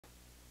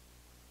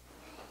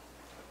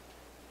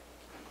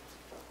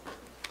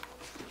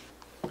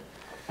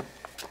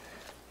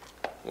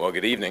Well,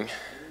 good evening.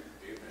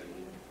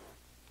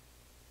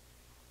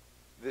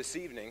 This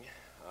evening,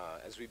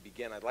 as we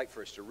begin, I'd like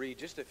for us to read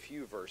just a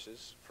few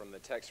verses from the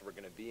text we're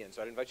going to be in.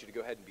 So I'd invite you to go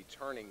ahead and be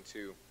turning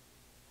to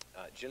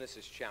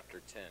Genesis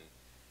chapter 10.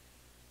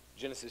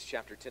 Genesis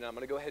chapter 10. I'm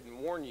going to go ahead and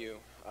warn you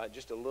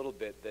just a little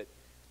bit that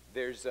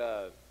there's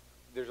a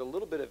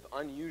little bit of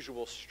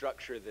unusual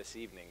structure this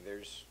evening.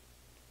 There's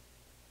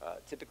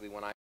typically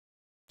when I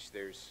teach,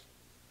 there's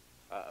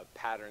a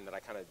pattern that I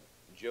kind of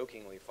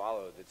jokingly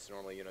follow that's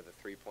normally, the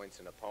 3 points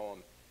in a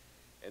poem.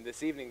 And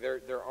this evening,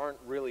 there aren't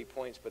really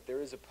points, but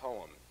there is a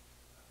poem.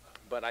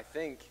 But I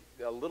think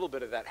a little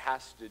bit of that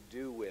has to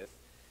do with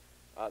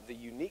the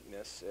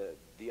uniqueness,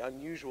 the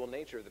unusual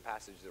nature of the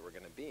passage that we're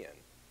going to be in.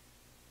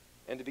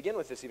 And to begin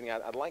with this evening,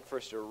 I'd like for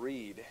us to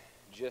read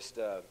just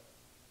the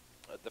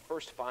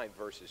first 5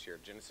 verses here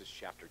of Genesis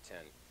chapter 10.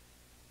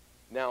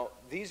 Now,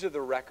 these are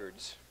the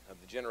records of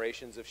the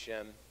generations of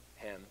Shem,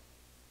 Ham,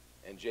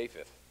 and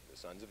Japheth, the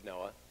sons of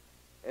Noah,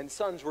 and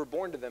sons were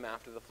born to them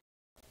after the flood.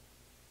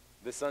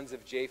 The sons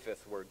of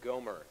Japheth were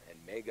Gomer and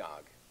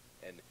Magog,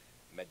 and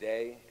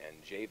Madai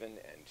and Javan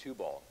and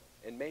Tubal,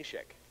 and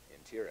Meshech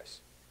and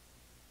Tiras.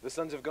 The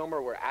sons of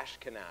Gomer were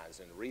Ashkenaz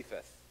and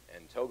Riphath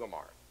and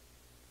Togarmah.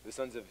 The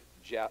sons of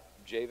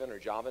Javan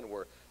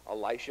were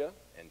Elisha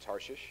and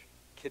Tarshish,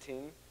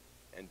 Kittim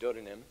and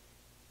Dodanim.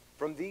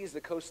 From these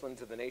the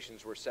coastlands of the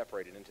nations were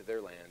separated into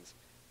their lands,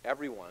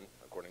 everyone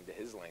according to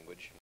his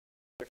language,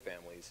 their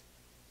families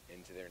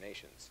into their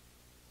nations.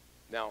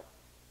 Now,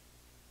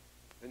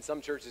 in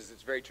some churches,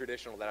 it's very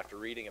traditional that after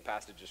reading a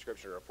passage of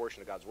Scripture or a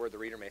portion of God's Word, the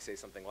reader may say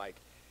something like,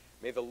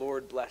 "May the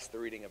Lord bless the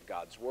reading of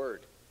God's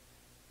Word."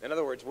 In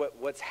other words,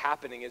 what's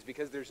happening is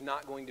because there's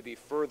not going to be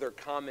further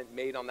comment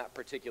made on that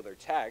particular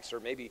text, or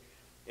maybe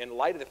in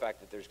light of the fact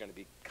that there's going to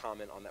be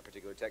comment on that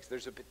particular text,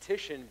 there's a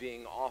petition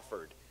being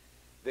offered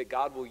that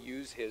God will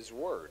use His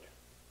Word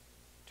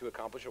to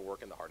accomplish a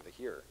work in the heart of the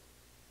hearer.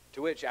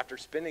 To which, after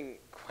spending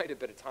quite a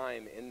bit of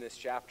time in this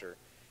chapter,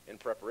 in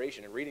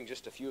preparation and reading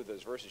just a few of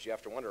those verses, you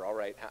have to wonder, all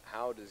right,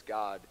 how does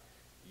God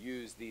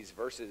use these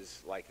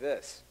verses like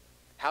this?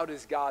 How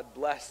does God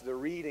bless the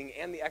reading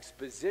and the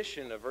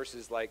exposition of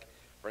verses like,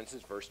 for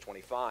instance, verse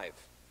 25?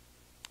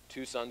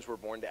 2 sons were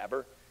born to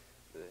Eber.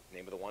 The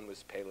name of the one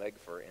was Peleg,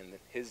 for in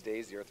his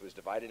days the earth was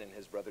divided, and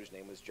his brother's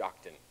name was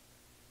Joktan.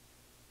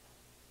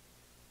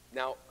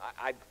 Now,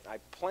 I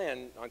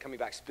plan on coming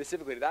back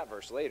specifically to that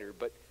verse later,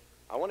 but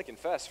I want to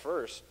confess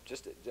first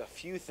just a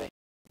few things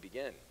to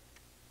begin.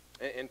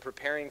 In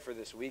preparing for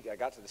this week, I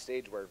got to the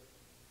stage where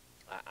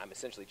I'm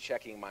essentially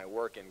checking my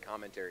work in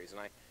commentaries,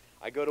 and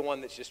I go to one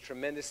that's just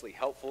tremendously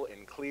helpful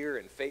and clear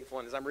and faithful,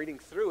 and as I'm reading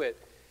through it,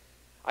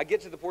 I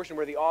get to the portion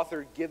where the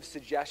author gives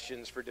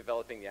suggestions for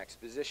developing the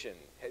exposition,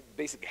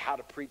 basically how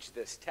to preach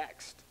this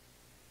text.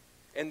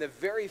 And the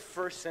very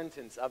first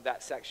sentence of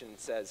that section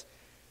says,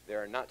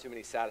 "There are not too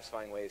many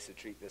satisfying ways to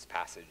treat this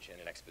passage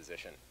in an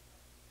exposition."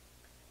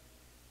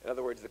 In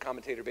other words, the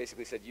commentator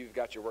basically said, "You've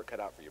got your work cut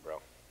out for you,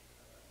 bro."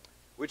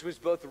 Which was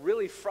both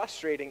really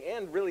frustrating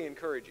and really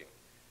encouraging.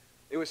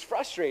 It was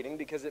frustrating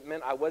because it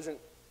meant I wasn't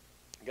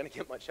going to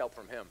get much help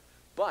from him.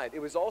 But it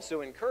was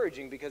also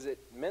encouraging because it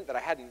meant that I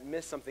hadn't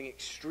missed something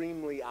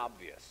extremely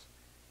obvious.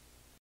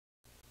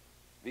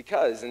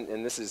 Because,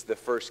 and this is the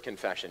first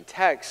confession,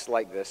 texts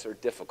like this are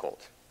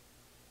difficult.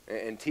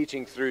 And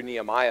teaching through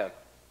Nehemiah,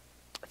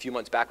 a few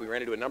months back, we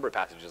ran into a number of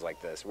passages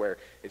like this where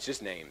it's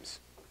just names.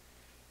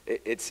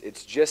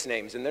 It's just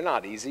names, and they're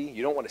not easy.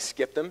 You don't want to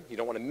skip them. You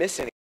don't want to miss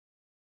anything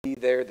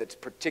there that's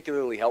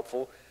particularly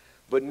helpful.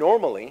 But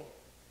normally,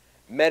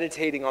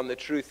 meditating on the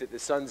truth that the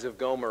sons of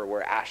Gomer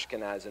were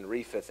Ashkenaz and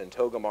Riphath and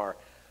Togarmah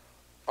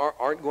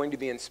aren't going to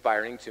be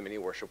inspiring too many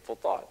worshipful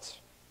thoughts.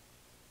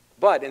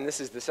 But, and this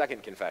is the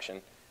second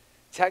confession,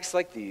 texts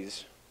like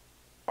these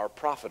are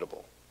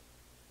profitable.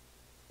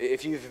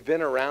 If you've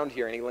been around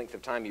here any length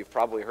of time, you've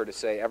probably heard us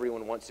say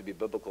everyone wants to be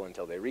biblical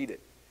until they read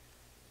it.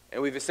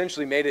 And we've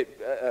essentially made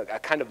it a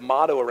kind of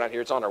motto around here.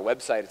 It's on our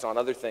website. It's on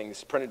other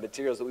things, printed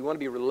materials, that we want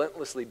to be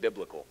relentlessly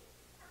biblical.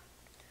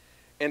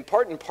 And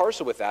part and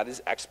parcel with that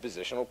is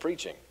expositional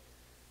preaching.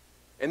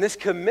 And this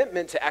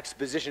commitment to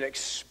exposition,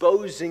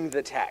 exposing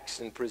the text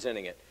and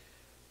presenting it,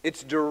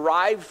 it's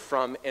derived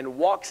from and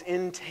walks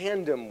in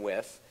tandem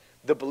with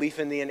the belief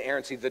in the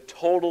inerrancy, the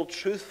total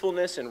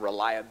truthfulness and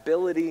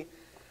reliability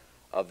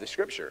of the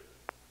Scripture.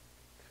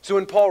 So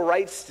when Paul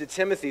writes to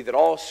Timothy that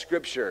all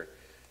Scripture,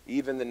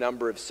 even the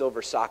number of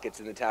silver sockets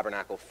in the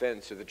tabernacle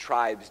fence, or the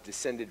tribes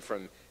descended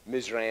from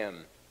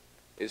Mizraim,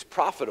 is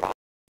profitable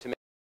to make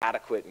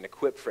adequate and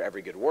equipped for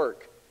every good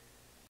work,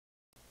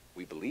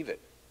 we believe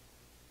it.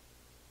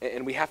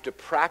 And we have to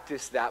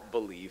practice that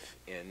belief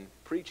in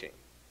preaching.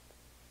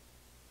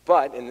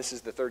 But, and this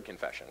is the third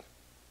confession,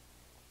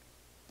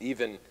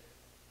 even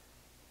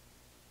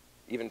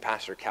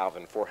Pastor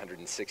Calvin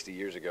 460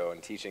 years ago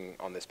in teaching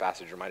on this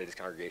passage reminded his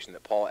congregation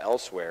that Paul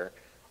elsewhere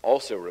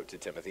also wrote to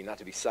Timothy not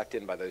to be sucked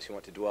in by those who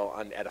want to dwell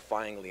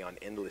unedifyingly on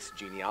endless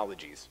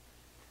genealogies.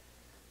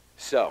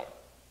 So,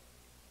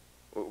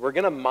 we're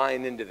going to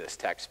mine into this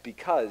text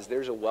because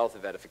there's a wealth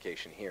of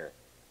edification here.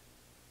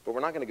 But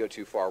we're not going to go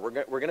too far. We're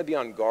going to be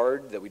on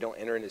guard that we don't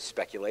enter into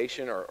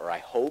speculation, or I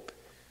hope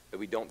that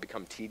we don't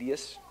become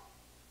tedious.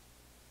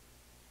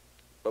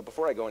 But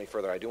before I go any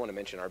further, I do want to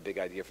mention our big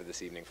idea for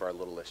this evening for our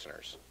little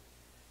listeners.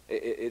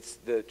 It's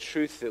the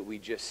truth that we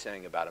just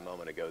sang about a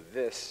moment ago.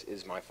 This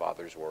is my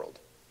Father's world.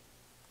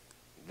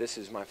 This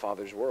is my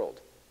Father's world.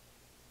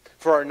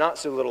 For our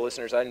not-so-little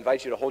listeners, I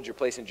invite you to hold your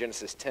place in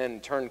Genesis 10.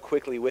 Turn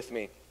quickly with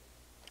me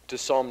to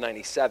Psalm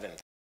 97.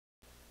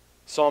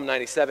 Psalm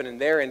 97, and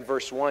there in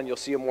verse 1, you'll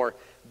see a more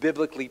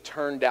biblically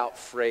turned out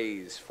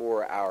phrase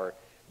for our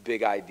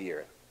big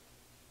idea.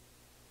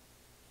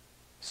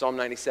 Psalm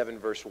 97,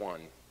 verse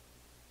 1.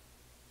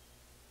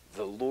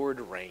 The Lord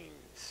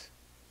reigns.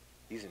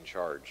 He's in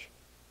charge.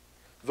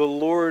 The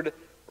Lord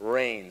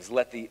reigns.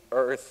 Let the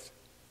earth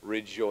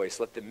rejoice.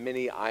 Let the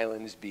many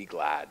islands be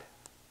glad.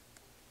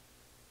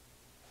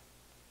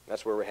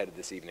 That's where we're headed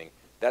this evening.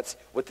 That's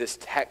what this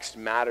text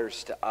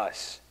matters to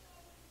us.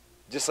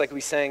 Just like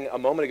we sang a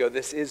moment ago,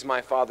 this is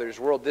my Father's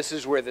world. This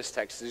is where this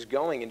text is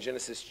going in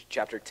Genesis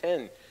chapter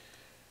 10.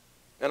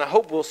 And I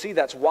hope we'll see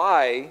that's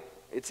why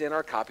it's in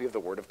our copy of the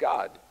Word of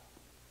God.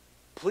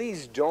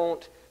 Please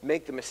don't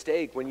make the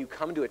mistake when you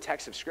come to a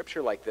text of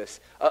Scripture like this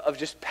of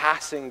just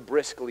passing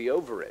briskly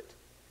over it.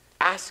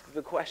 Ask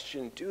the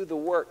question, do the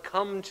work,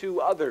 come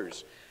to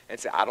others, and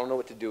say, I don't know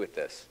what to do with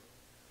this.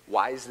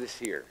 Why is this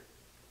here?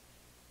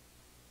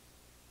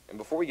 And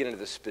before we get into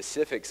the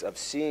specifics of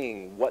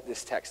seeing what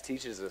this text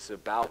teaches us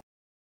about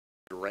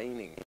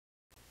reigning,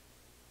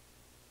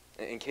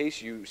 in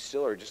case you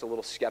still are just a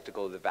little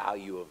skeptical of the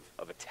value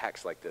of a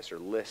text like this or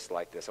list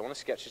like this, I want to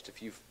sketch just a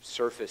few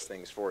surface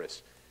things for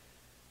us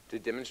to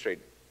demonstrate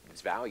its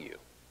value.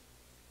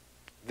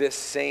 This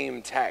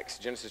same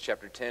text, Genesis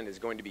chapter 10, is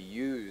going to be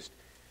used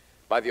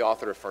by the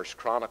author of 1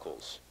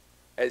 Chronicles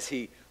as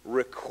he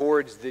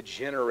records the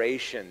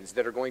generations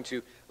that are going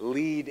to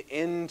lead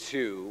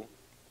into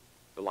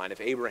the line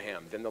of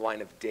Abraham, then the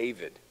line of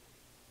David,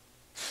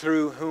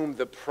 through whom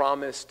the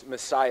promised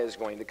Messiah is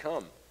going to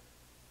come.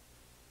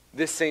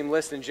 This same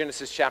list in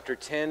Genesis chapter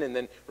 10 and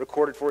then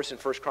recorded for us in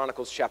 1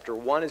 Chronicles chapter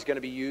 1 is going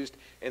to be used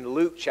in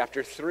Luke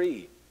chapter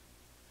 3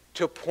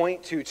 to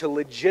point to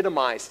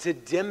legitimize, to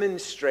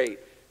demonstrate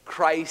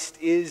Christ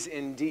is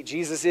indeed,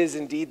 Jesus is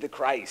indeed the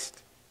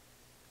Christ.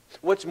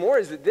 What's more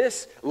is that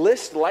this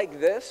list like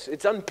this,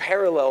 it's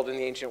unparalleled in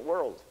the ancient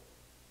world.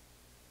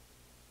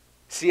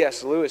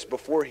 C.S. Lewis,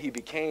 before he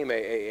became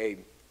a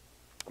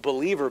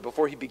believer,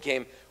 before he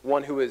became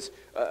one who was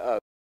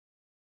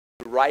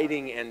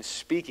writing and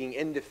speaking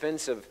in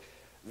defense of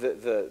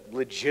the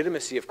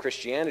legitimacy of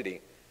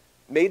Christianity,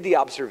 made the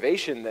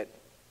observation that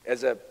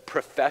as a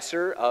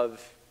professor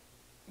of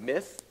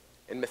myth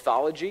and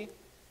mythology,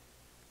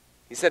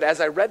 he said,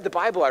 as I read the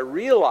Bible, I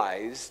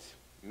realized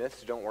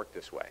myths don't work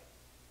this way.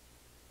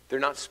 They're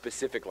not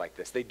specific like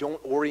this. They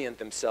don't orient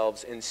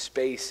themselves in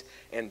space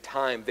and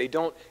time. They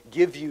don't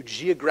give you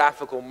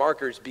geographical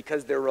markers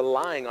because they're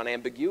relying on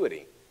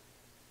ambiguity.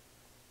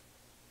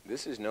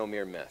 This is no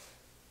mere myth,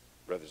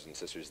 brothers and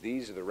sisters.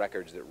 These are the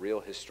records that real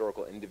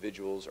historical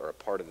individuals are a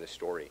part of this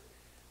story.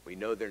 We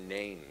know their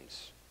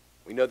names.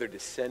 We know their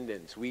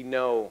descendants. We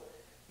know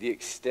the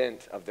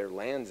extent of their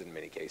lands in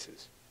many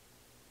cases.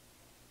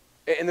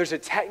 And there's a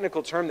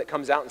technical term that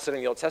comes out in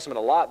studying the Old Testament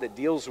a lot that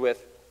deals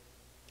with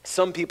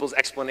some people's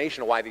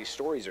explanation of why these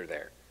stories are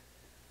there.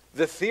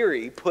 The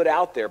theory put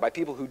out there by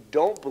people who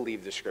don't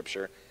believe the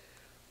Scripture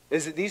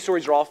is that these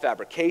stories are all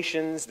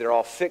fabrications, they're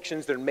all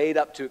fictions, they're made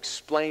up to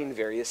explain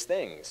various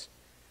things.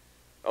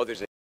 Oh,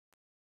 there's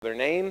their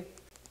name,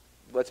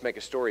 let's make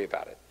a story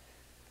about it.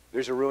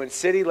 There's a ruined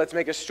city, let's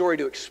make a story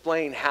to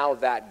explain how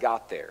that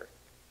got there.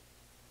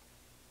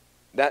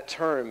 That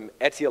term,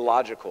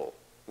 etiological,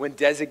 when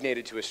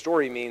designated to a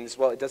story means,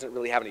 well, it doesn't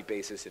really have any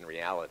basis in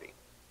reality.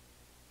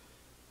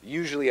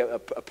 Usually a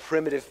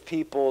primitive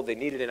people, they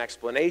needed an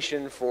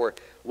explanation for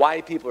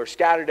why people are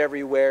scattered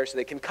everywhere, so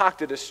they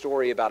concocted a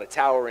story about a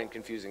tower and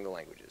confusing the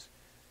languages.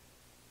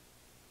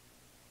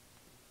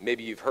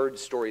 Maybe you've heard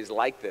stories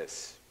like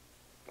this,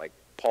 like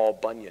Paul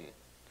Bunyan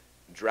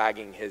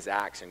dragging his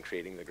axe and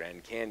creating the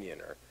Grand Canyon,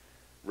 or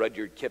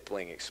Rudyard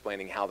Kipling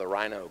explaining how the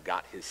rhino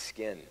got his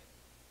skin.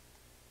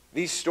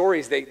 These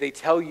stories, they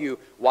tell you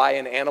why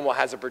an animal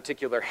has a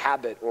particular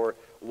habit or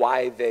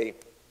why they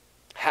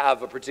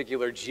have a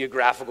particular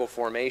geographical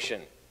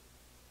formation.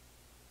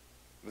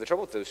 But the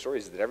trouble with those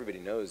stories is that everybody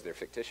knows they're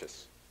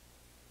fictitious.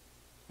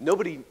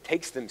 Nobody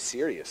takes them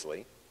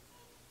seriously.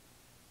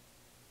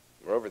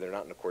 Moreover, they're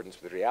not in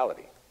accordance with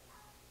reality.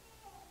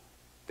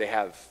 They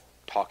have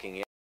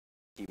talking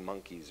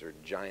monkeys or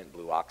giant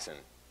blue oxen,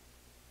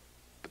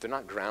 but they're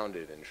not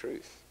grounded in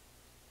truth.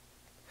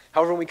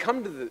 However, when we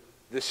come to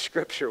the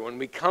Scripture, when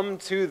we come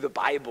to the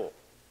Bible,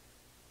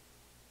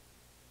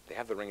 they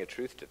have the ring of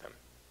truth to them.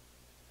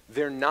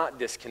 They're not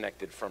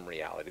disconnected from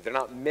reality. They're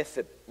not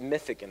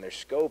mythic in their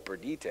scope or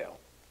detail.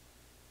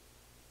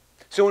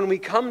 So when we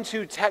come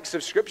to texts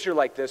of Scripture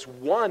like this,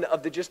 one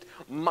of the just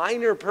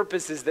minor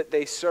purposes that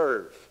they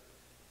serve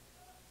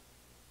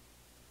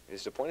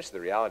is to point us to the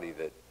reality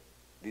that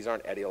These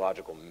aren't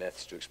ideological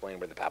myths to explain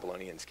where the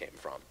Babylonians came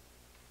from.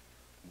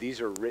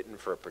 These are written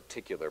for a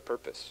particular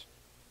purpose.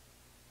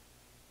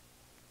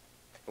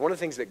 And one of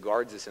the things that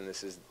guards us in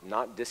this is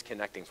not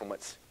disconnecting from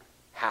what's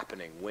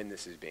happening when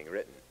this is being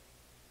written.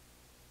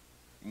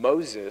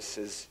 Moses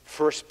is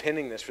first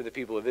penning this for the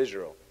people of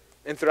Israel.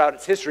 And throughout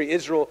its history,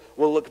 Israel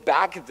will look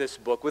back at this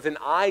book with an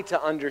eye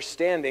to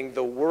understanding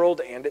the world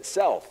and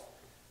itself.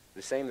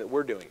 The same that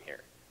we're doing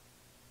here.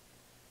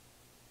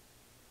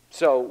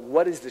 So,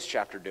 what is this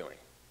chapter doing?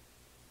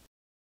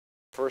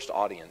 First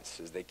audience,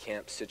 as they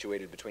camp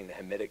situated between the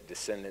Hamitic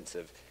descendants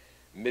of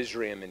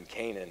Mizraim and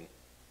Canaan,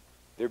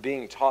 they're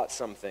being taught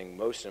something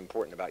most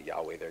important about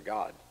Yahweh, their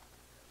God.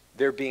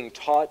 They're being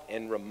taught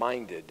and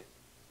reminded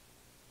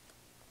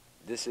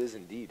this is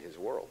indeed his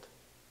world.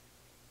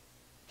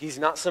 He's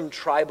not some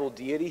tribal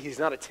deity. He's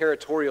not a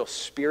territorial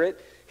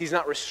spirit. He's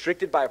not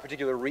restricted by a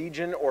particular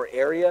region or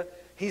area.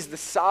 He's the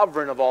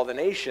sovereign of all the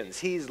nations.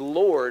 He's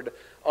Lord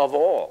of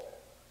all.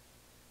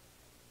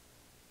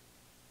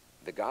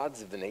 The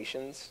gods of the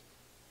nations,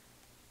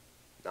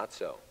 not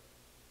so.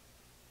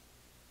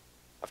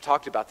 I've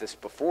talked about this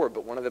before,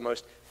 but one of the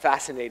most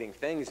fascinating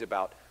things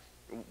about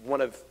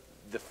one of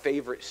the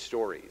favorite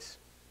stories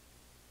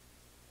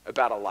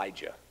about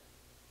Elijah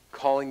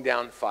calling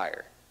down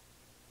fire.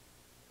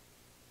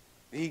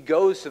 He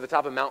goes to the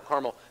top of Mount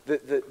Carmel,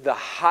 the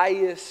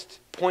highest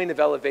point of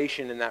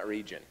elevation in that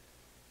region,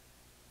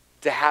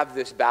 to have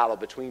this battle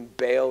between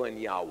Baal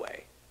and Yahweh.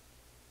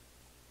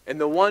 And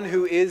the one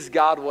who is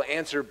God will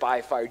answer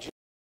by fire. Did you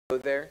go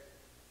there?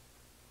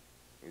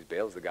 Because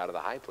Baal's the god of the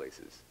high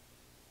places.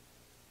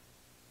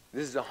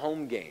 This is a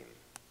home game.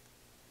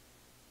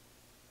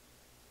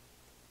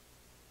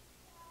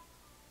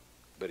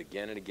 But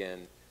again and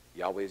again,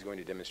 Yahweh is going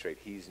to demonstrate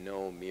he's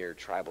no mere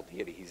tribal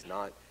deity. He's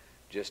not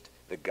just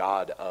the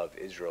God of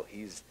Israel.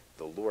 He's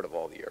the Lord of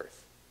all the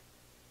earth.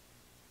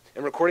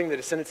 And recording the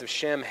descendants of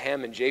Shem,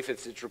 Ham, and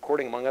Japheth, it's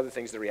recording, among other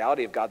things, the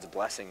reality of God's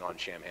blessing on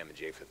Shem, Ham, and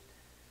Japheth.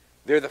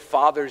 They're the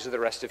fathers of the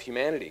rest of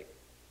humanity.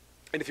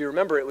 And if you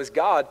remember, it was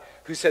God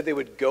who said they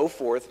would go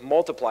forth,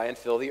 multiply, and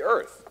fill the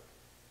earth.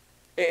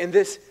 And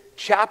this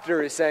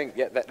chapter is saying,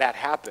 yeah, that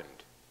happened.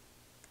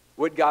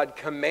 What God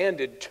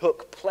commanded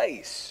took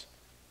place.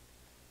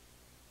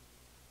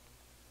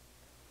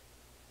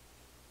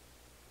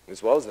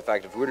 As well as the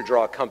fact, if we were to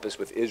draw a compass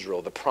with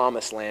Israel, the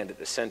promised land at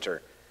the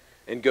center,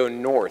 and go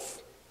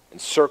north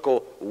and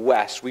circle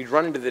west, we'd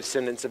run into the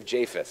descendants of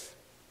Japheth.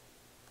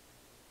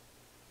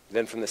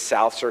 Then from the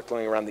south,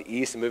 circling around the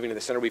east and moving to the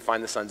center, we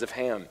find the sons of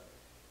Ham.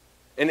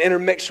 And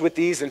intermixed with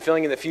these and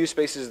filling in the few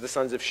spaces of the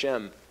sons of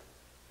Shem.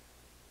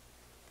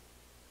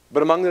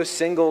 But among those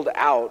singled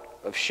out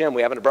of Shem,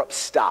 we have an abrupt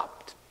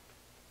stop.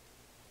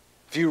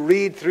 If you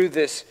read through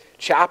this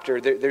chapter,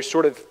 there's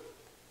sort of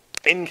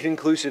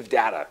inconclusive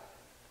data.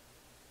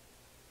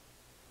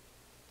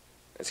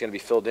 It's going to be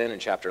filled in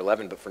chapter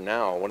 11, but for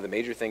now, one of the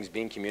major things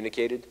being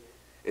communicated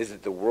is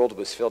that the world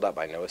was filled out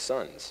by Noah's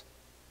sons.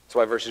 That's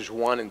why verses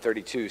 1 and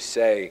 32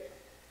 say,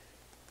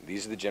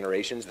 these are the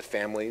generations, the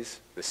families,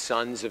 the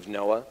sons of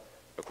Noah,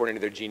 according to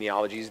their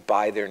genealogies,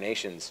 by their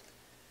nations.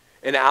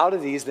 And out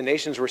of these, the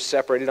nations were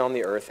separated on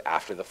the earth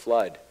after the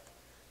flood.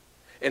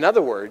 In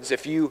other words,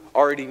 if you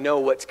already know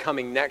what's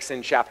coming next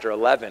in chapter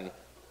 11,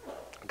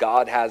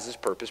 God has his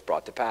purpose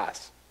brought to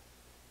pass.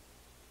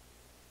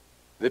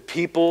 The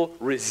people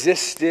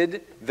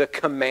resisted the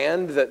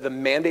command, the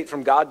mandate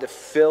from God to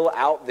fill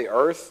out the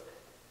earth.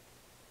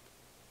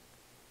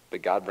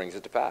 But God brings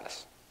it to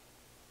pass,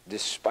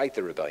 despite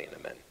the rebellion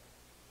of men.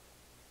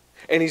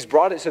 And he's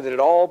brought it so that at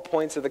all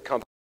points of the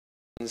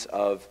compass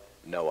of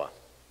Noah.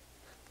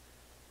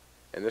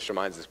 And this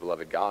reminds us,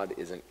 beloved, God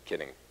isn't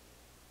kidding.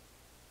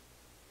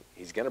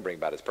 He's going to bring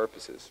about his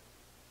purposes.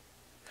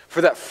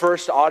 For that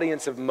first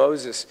audience of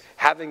Moses,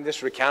 having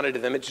this recounted to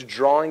them, it's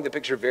drawing the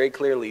picture very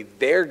clearly.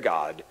 Their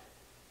God,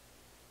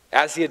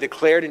 as he had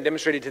declared and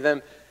demonstrated to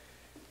them,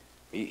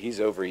 he's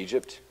over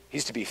Egypt.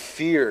 He's to be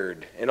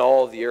feared in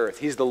all the earth.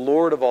 He's the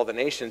Lord of all the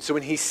nations. So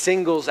when he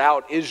singles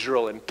out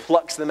Israel and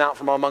plucks them out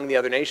from among the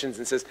other nations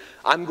and says,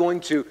 I'm going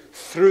to,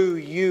 through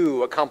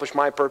you, accomplish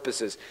my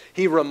purposes,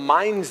 he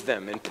reminds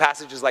them in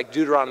passages like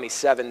Deuteronomy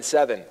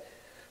 7:7,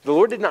 the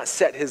Lord did not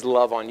set his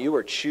love on you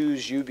or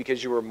choose you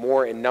because you were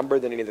more in number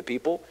than any of the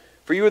people,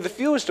 for you were the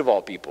fewest of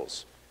all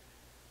peoples,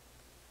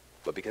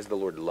 but because the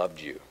Lord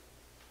loved you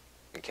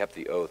and kept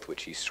the oath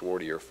which he swore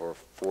to your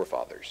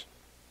forefathers.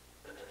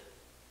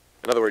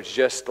 In other words,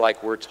 just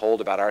like we're told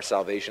about our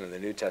salvation in the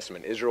New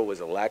Testament, Israel was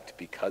elect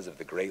because of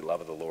the great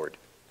love of the Lord.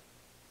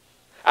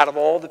 Out of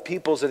all the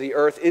peoples of the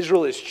earth,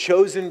 Israel is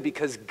chosen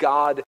because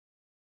God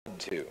wanted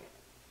to.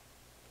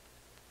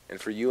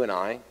 And for you and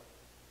I,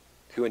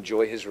 who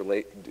enjoy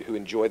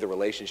the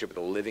relationship with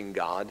the living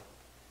God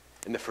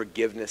and the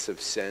forgiveness of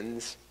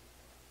sins,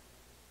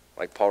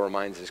 like Paul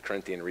reminds his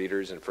Corinthian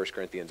readers in 1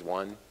 Corinthians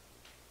 1,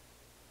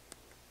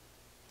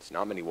 it's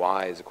not many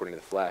wise according to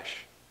the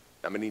flesh,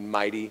 not many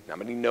mighty, not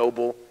many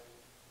noble,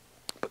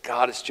 but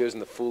God has chosen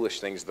the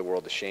foolish things of the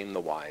world to shame the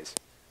wise.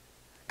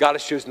 God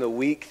has chosen the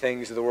weak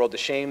things of the world to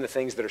shame the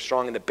things that are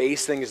strong, and the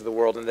base things of the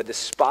world, and the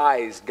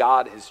despised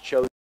God has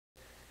chosen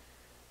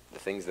the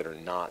things that are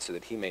not, so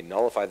that he may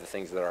nullify the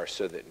things that are,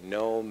 so that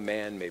no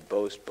man may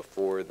boast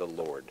before the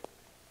Lord.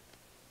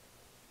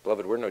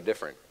 Beloved, we're no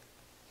different.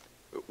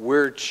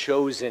 We're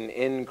chosen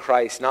in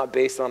Christ, not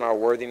based on our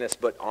worthiness,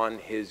 but on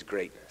his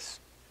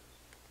greatness.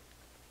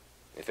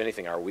 If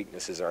anything, our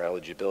weakness is our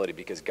eligibility,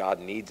 because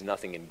God needs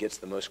nothing and gets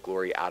the most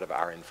glory out of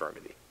our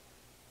infirmity.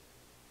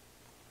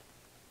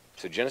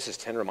 So Genesis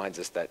 10 reminds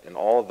us that in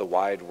all of the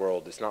wide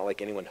world, it's not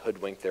like anyone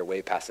hoodwinked their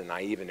way past a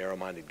naive and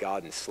narrow-minded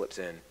God and slips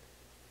in.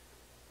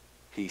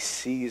 He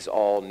sees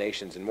all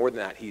nations, and more than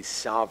that, he's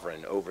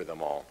sovereign over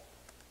them all,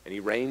 and he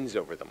reigns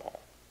over them all.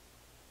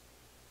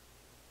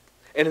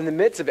 And in the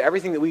midst of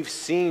everything that we've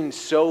seen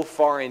so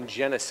far in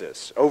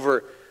Genesis,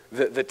 over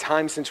the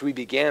time since we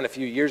began a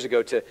few years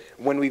ago to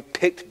when we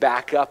picked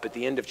back up at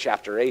the end of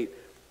chapter 8,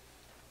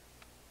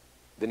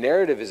 the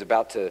narrative is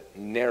about to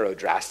narrow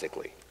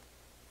drastically.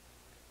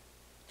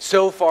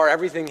 So far,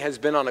 everything has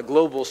been on a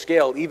global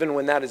scale, even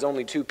when that is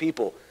only two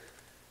people.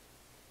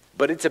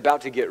 But it's about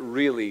to get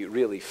really,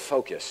 really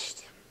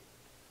focused.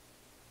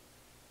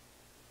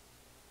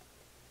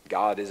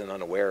 God isn't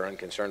unaware or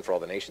unconcerned for all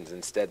the nations.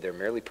 Instead, they're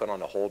merely put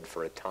on a hold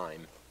for a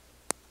time.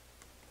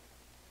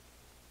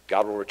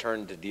 God will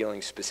return to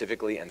dealing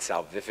specifically and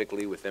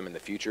salvifically with them in the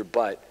future,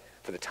 but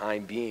for the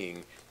time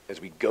being,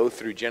 as we go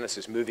through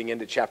Genesis, moving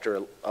into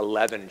chapter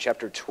 11 and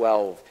chapter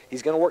 12,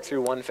 he's going to work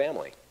through one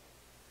family,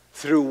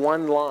 through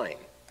one line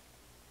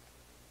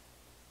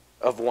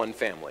of one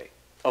family,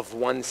 of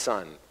one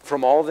son,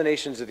 from all the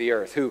nations of the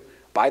earth, who,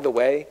 by the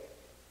way,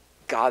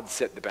 God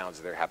set the bounds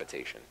of their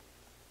habitation.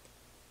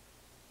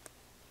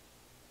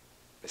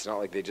 It's not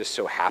like they just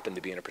so happened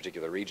to be in a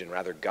particular region.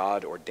 Rather,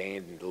 God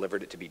ordained and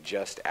delivered it to be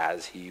just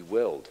as he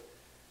willed.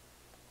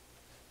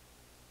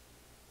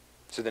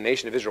 So the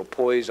nation of Israel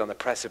poised on the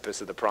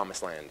precipice of the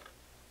promised land.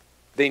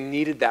 They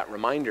needed that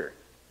reminder.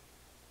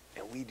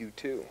 And we do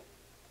too.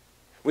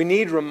 We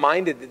need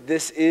reminded that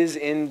this is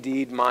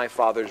indeed my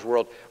Father's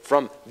world.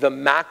 From the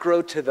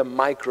macro to the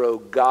micro,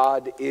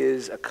 God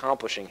is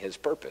accomplishing his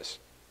purpose.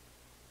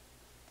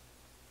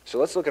 So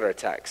let's look at our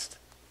text.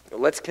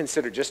 Let's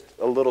consider just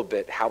a little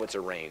bit how it's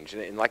arranged.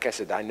 And like I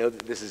said, I know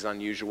that this is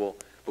unusual,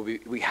 but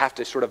we have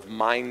to sort of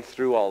mine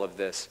through all of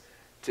this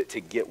to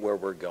get where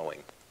we're going.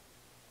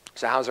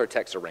 So how's our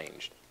text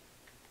arranged?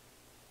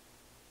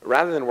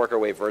 Rather than work our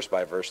way verse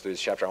by verse through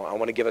this chapter, I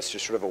want to give us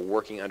just sort of a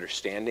working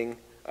understanding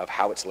of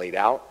how it's laid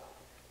out,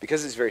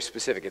 because it's very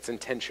specific. It's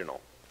intentional.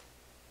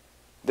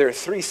 There are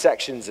 3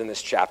 sections in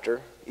this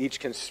chapter, each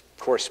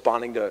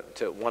corresponding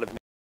to one of.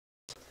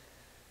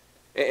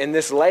 In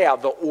this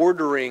layout, the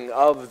ordering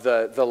of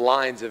the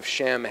lines of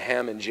Shem,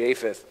 Ham, and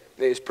Japheth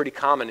is pretty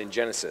common in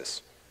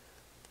Genesis.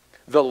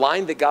 The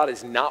line that God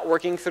is not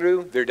working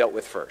through, they're dealt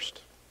with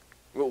first.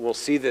 We'll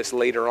see this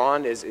later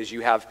on as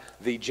you have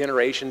the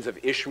generations of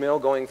Ishmael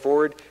going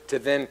forward to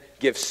then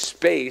give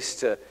space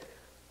to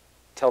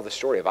tell the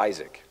story of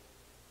Isaac.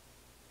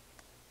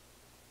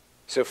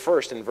 So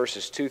first, in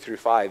verses 2 through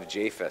 5,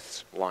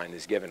 Japheth's line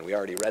is given. We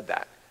already read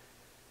that.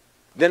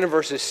 Then in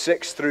verses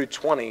 6 through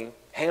 20,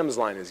 Ham's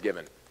line is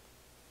given.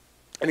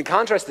 And in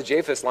contrast to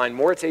Japheth's line,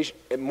 more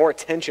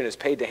attention is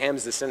paid to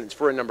Ham's descendants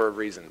for a number of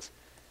reasons.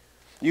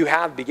 You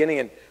have, beginning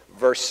in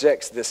verse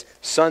 6, this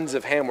sons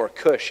of Ham were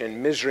Cush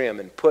and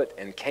Mizraim and Put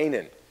and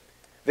Canaan.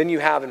 Then you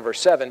have in verse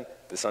 7,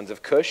 the sons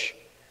of Cush.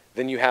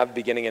 Then you have,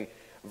 beginning in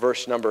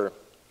verse number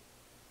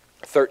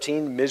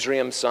 13,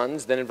 Mizraim's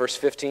sons. Then in verse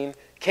 15,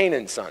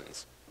 Canaan's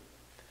sons.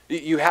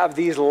 You have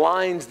these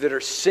lines that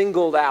are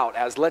singled out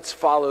as let's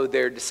follow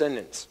their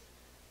descendants.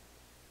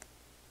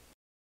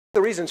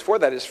 The reasons for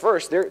that is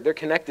first, they're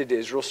connected to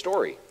Israel's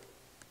story.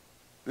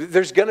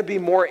 There's going to be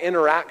more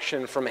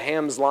interaction from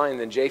Ham's line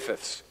than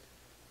Japheth's.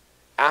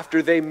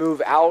 After they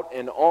move out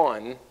and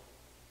on,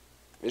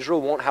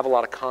 Israel won't have a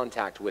lot of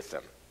contact with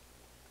them.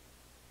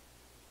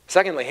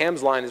 Secondly,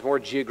 Ham's line is more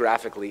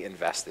geographically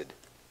invested.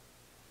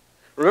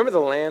 Remember the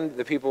land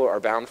the people are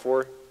bound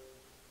for?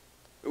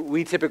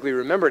 We typically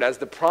remember it as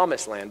the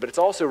promised land, but it's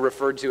also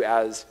referred to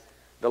as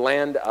the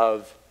land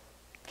of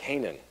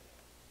Canaan. And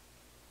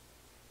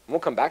we'll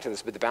come back to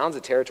this, but the bounds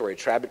of territory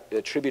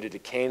attributed to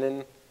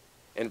Canaan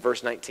in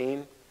verse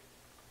 19,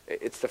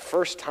 it's the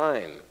first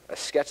time a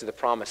sketch of the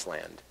promised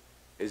land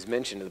is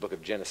mentioned in the book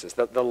of Genesis.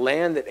 The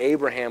land that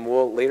Abraham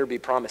will later be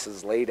promised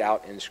is laid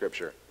out in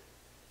Scripture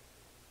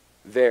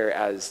there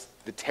as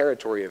the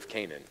territory of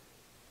Canaan.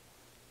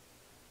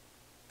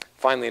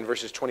 Finally, in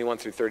verses 21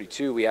 through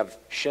 32, we have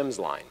Shem's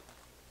line.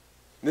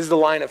 This is the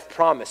line of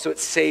promise, so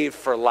it's saved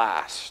for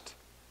last.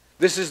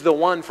 This is the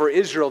one for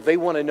Israel they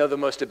want to know the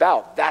most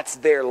about. That's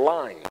their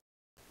line.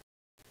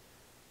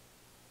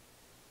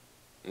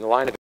 And the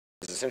line of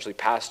is essentially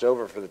passed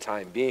over for the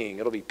time being.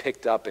 It'll be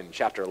picked up in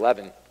chapter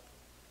 11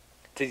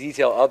 to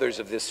detail others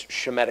of this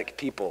Shemitic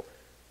people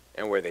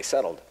and where they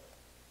settled.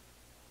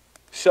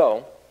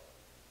 So,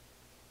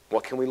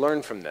 what can we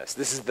learn from this?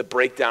 This is the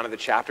breakdown of the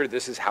chapter.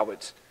 This is how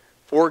it's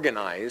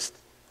organized.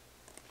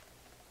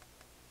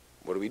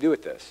 What do we do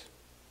with this?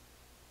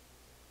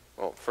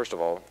 Well, first of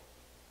all,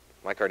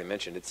 like I already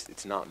mentioned,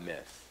 it's not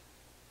myth.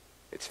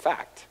 It's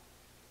fact.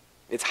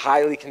 It's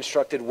highly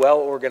constructed,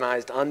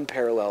 well-organized,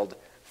 unparalleled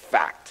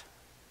fact.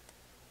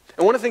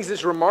 And one of the things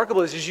that's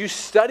remarkable is as you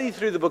study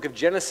through the book of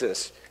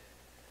Genesis,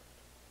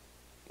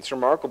 it's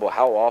remarkable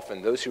how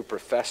often those who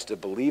profess to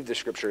believe the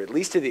Scripture, at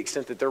least to the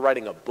extent that they're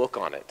writing a book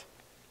on it,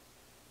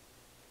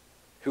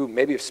 who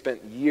maybe have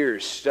spent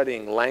years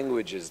studying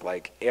languages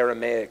like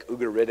Aramaic,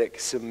 Ugaritic,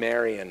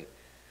 Sumerian,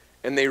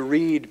 and they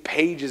read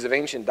pages of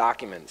ancient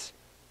documents,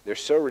 they're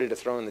so ready to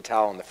throw in the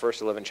towel in the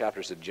first 11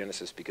 chapters of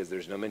Genesis because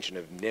there's no mention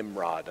of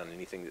Nimrod on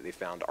anything that they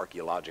found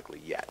archaeologically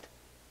yet.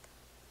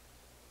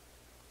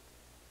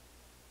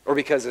 Or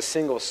because a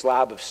single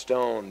slab of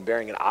stone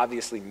bearing an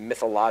obviously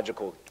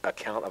mythological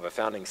account of a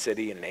founding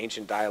city in an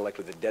ancient dialect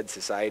with a dead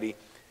society,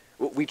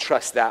 we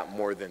trust that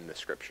more than the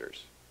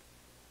Scriptures.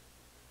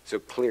 So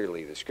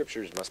clearly, the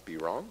Scriptures must be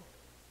wrong.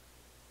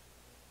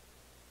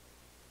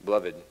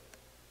 Beloved,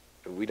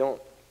 we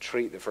don't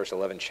treat the first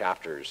 11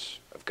 chapters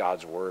of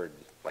God's Word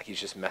like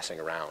he's just messing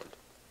around.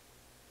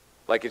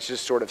 Like it's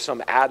just sort of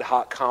some ad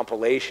hoc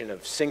compilation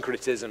of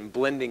syncretism,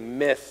 blending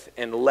myth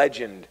and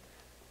legend.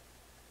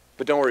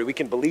 But don't worry, we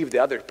can believe the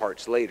other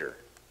parts later.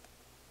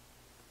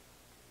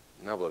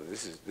 No, beloved,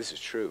 this is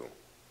true.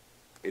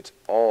 It's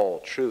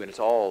all true and it's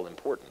all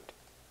important.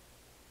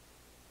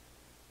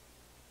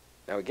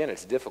 Now again,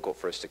 it's difficult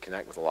for us to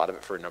connect with a lot of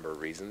it for a number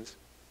of reasons.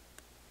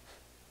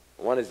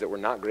 One is that we're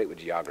not great with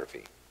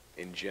geography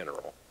in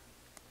general.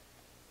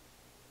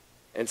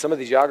 And some of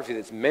the geography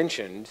that's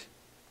mentioned,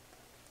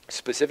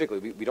 specifically,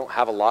 we don't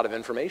have a lot of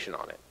information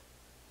on it.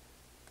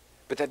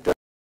 But that doesn't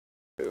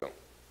mean it's true.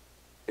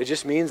 It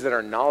just means that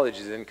our knowledge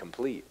is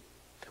incomplete,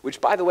 which,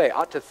 by the way,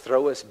 ought to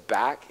throw us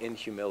back in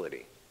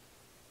humility.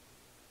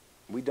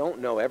 We don't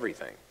know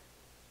everything.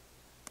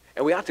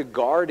 And we ought to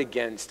guard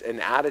against an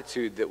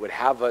attitude that would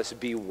have us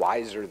be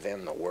wiser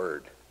than the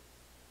Word.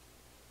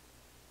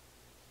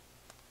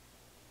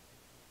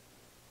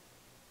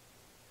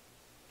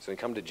 So we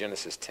come to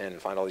Genesis 10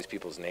 and find all these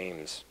people's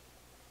names.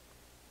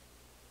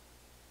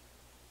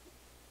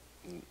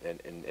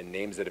 And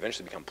names that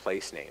eventually become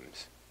place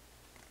names.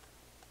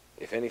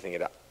 If anything,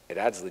 it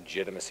adds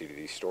legitimacy to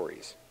these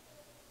stories.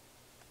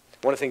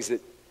 One of the things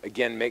that,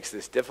 again, makes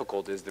this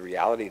difficult is the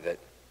reality that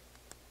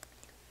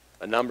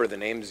a number of the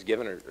names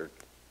given are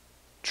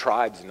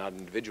tribes and not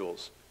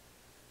individuals.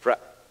 For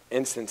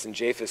instance, in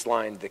Japheth's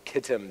line, the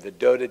Kittim, the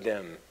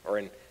Dodadim, or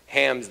in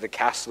Ham's, the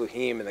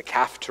Casluhim and the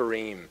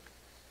Kaphtarim.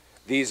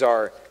 These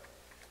are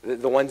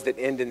the ones that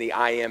end in the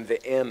I-M.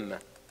 The M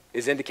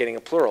is indicating a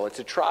plural. It's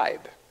a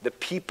tribe, the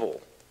people.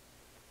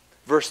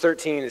 Verse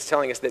 13 is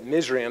telling us that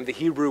Mizraim, the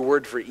Hebrew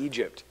word for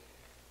Egypt,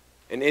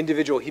 an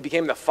individual, he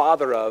became the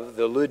father of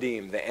the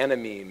Ludim, the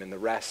Anamim, and the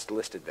rest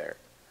listed there.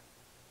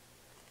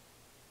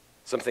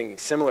 Something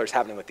similar is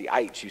happening with the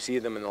Ites. You see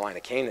them in the line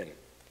of Canaan.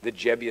 The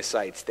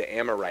Jebusites, the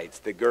Amorites,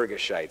 the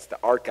Girgashites, the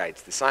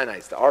Arkites, the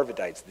Sinites, the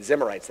Arvadites, the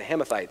Zemarites, the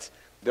Hamathites.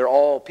 They're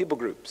all people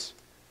groups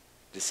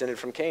descended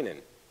from Canaan,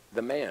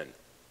 the man.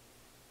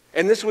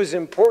 And this was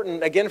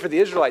important, again, for the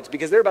Israelites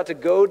because they're about to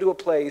go to a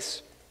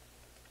place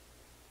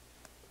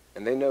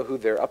and they know who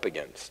they're up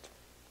against.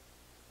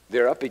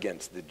 They're up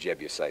against the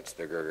Jebusites,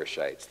 the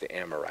Girgashites, the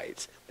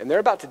Amorites. And they're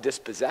about to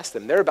dispossess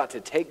them. They're about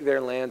to take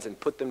their lands and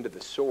put them to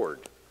the sword.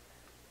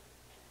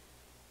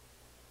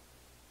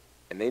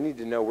 And they need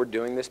to know we're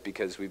doing this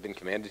because we've been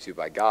commanded to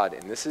by God.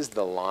 And this is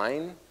the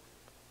line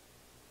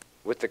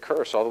with the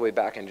curse all the way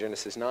back in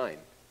Genesis 9.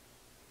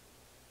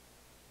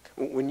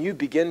 When you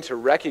begin to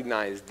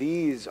recognize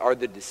these are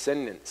the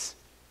descendants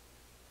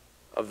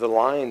of the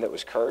line that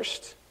was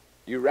cursed,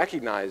 you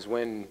recognize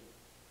when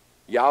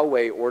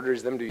Yahweh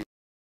orders them to be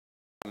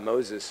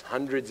Moses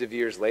hundreds of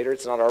years later,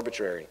 it's not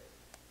arbitrary.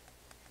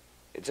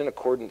 It's in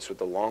accordance with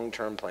the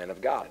long-term plan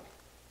of God.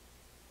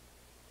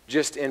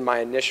 Just in my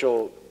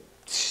initial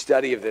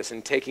study of this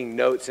and taking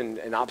notes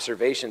and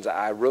observations,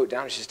 I wrote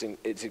down,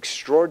 it's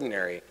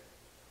extraordinary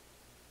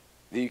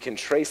that you can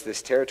trace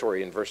this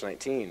territory in verse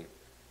 19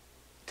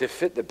 to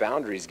fit the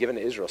boundaries given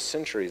to Israel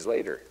centuries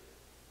later.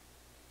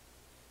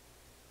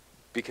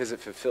 Because it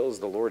fulfills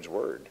the Lord's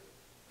word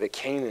that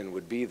Canaan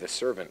would be the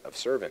servant of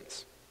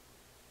servants.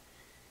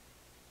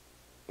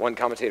 One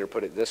commentator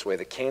put it this way: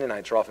 the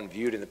Canaanites are often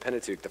viewed in the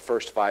Pentateuch, the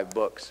first 5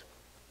 books,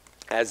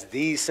 as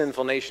the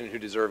sinful nation who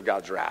deserve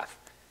God's wrath.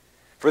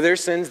 For their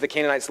sins, the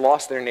Canaanites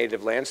lost their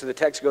native land, so the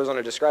text goes on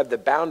to describe the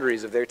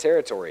boundaries of their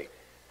territory,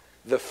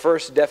 the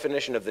first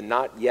definition of the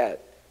not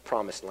yet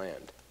promised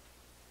land.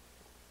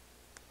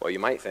 Well, you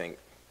might think,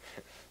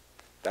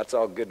 that's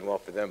all good and well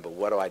for them, but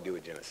what do I do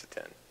with Genesis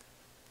 10?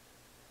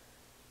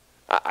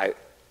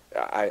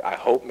 I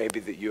hope maybe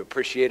that you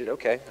appreciate it.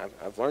 Okay,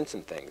 I've learned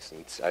some things,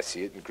 and I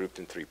see it grouped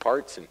in 3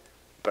 parts,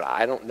 but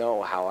I don't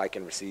know how I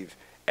can receive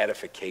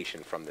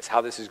edification from this,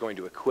 how this is going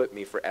to equip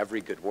me for every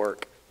good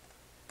work.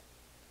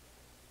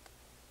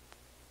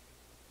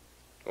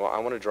 Well, I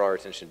want to draw our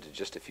attention to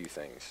just a few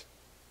things.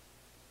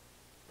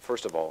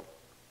 First of all,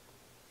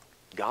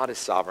 God is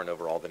sovereign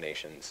over all the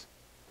nations,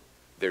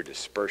 their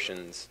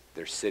dispersions,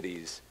 their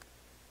cities,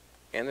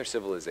 and their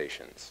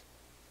civilizations.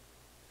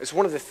 It's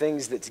one of the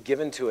things that's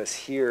given to us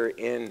here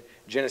in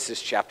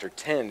Genesis chapter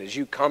 10. As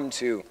you come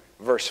to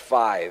verse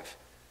 5,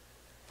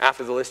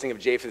 after the listing of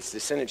Japheth's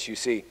descendants, you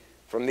see,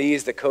 from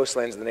these the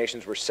coastlands of the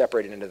nations were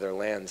separated into their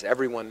lands,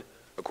 everyone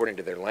according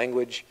to their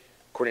language,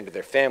 according to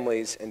their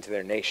families, and to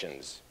their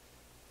nations.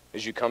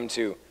 As you come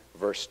to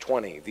verse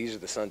 20, these are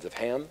the sons of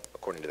Ham,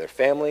 according to their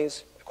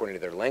families, according to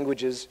their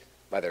languages,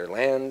 by their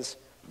lands,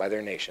 by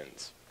their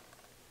nations.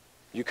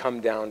 You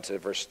come down to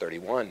verse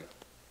 31.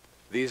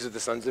 These are the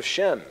sons of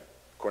Shem,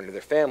 according to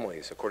their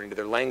families, according to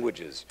their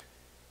languages,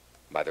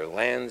 by their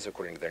lands,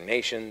 according to their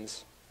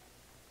nations.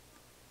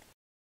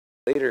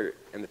 Later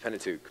in the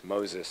Pentateuch,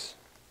 Moses,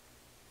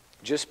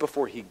 just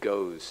before he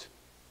goes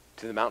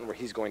to the mountain where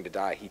he's going to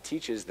die, he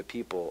teaches the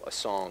people a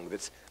song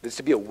that's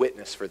to be a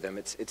witness for them.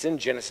 It's in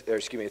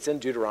it's in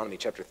Deuteronomy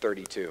chapter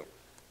 32.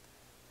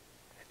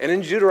 And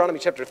in Deuteronomy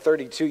chapter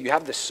 32, you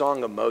have the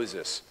song of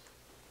Moses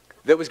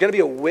that was going to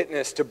be a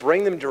witness to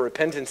bring them to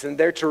repentance, and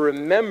they're to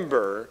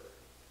remember,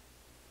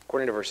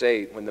 according to verse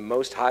 8, when the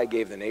Most High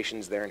gave the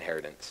nations their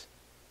inheritance,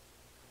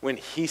 when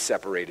he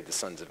separated the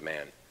sons of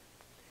man.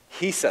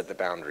 He set the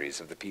boundaries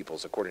of the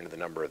peoples according to the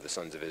number of the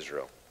sons of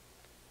Israel.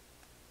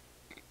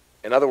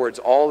 In other words,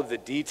 all of the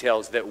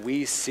details that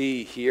we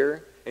see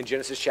here in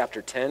Genesis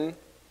chapter 10,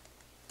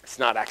 it's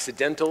not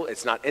accidental,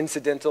 it's not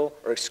incidental,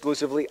 or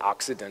exclusively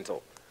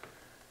occidental.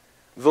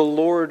 The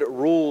Lord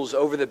rules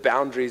over the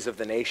boundaries of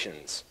the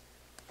nations.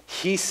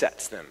 He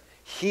sets them.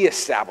 He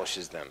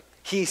establishes them.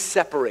 He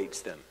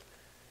separates them.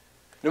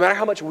 No matter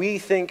how much we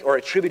think or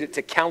attribute it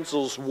to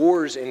councils,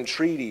 wars, and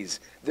treaties,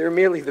 they're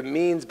merely the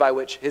means by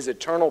which his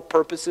eternal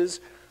purposes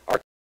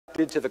are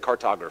connected to the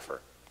cartographer.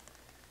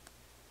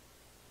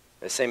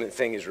 The same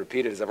thing is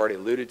repeated, as I've already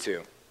alluded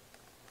to,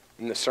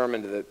 in the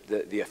sermon to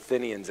the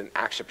Athenians in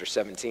Acts chapter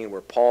 17,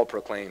 where Paul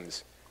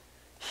proclaims,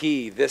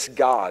 he, this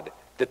God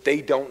that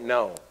they don't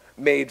know,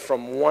 made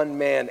from one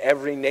man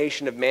every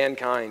nation of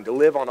mankind to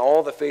live on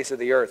all the face of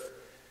the earth,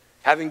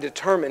 having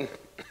determined,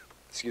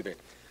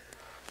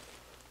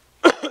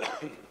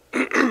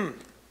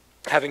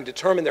 having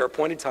determined their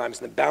appointed times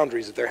and the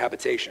boundaries of their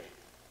habitation.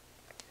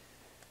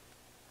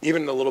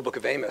 Even in the little book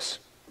of Amos,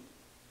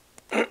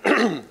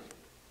 the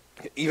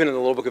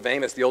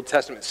Old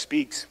Testament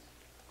speaks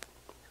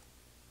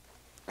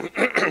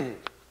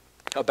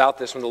about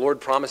this when the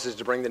Lord promises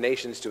to bring the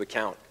nations to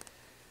account.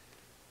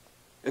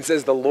 It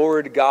says, the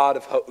Lord God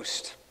of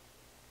hosts,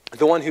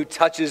 the one who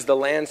touches the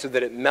land so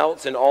that it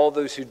melts and all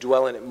those who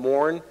dwell in it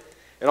mourn,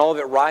 and all of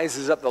it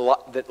rises up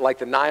like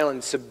the Nile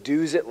and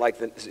subdues it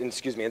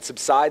and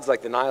subsides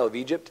like the Nile of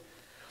Egypt.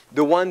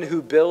 The one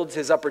who builds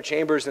his upper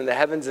chambers in the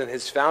heavens and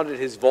has founded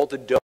his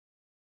vaulted dome.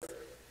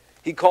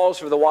 He calls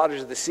for the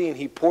waters of the sea and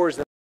he pours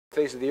them on the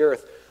face of the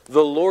earth.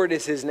 The Lord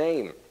is his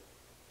name.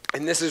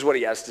 And this is what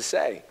he has to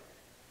say.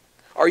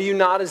 Are you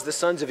not as the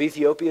sons of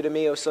Ethiopia to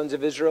me, O sons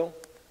of Israel?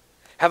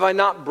 Have I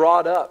not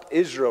brought up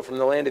Israel from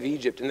the land of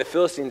Egypt, and the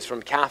Philistines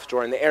from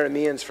Caphtor, and the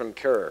Arameans from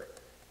Kir?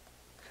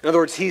 In other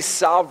words, he's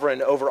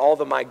sovereign over all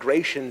the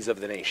migrations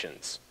of the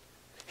nations.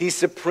 He's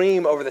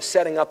supreme over the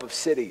setting up of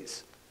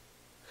cities.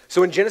 So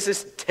when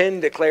Genesis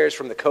 10 declares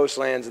from the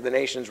coastlands of the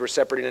nations were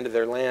separated into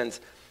their lands,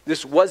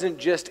 this wasn't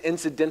just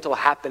incidental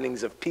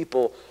happenings of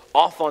people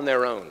off on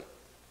their own.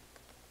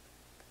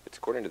 It's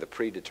according to the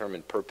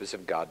predetermined purpose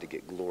of God to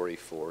get glory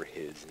for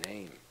his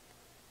name.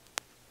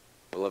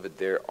 Beloved,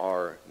 there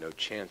are no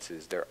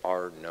chances. There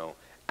are no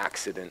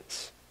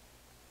accidents.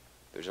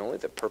 There's only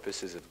the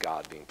purposes of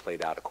God being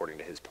played out according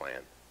to his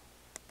plan.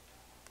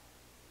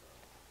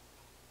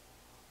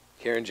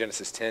 Here in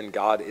Genesis 10,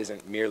 God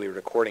isn't merely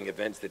recording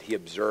events that he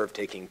observed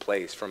taking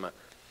place from a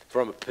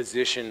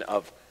position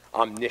of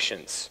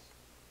omniscience.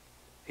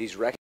 He's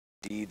recording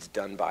deeds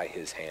done by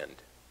his hand.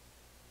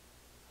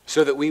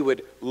 So that we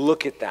would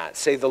look at that,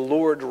 say, the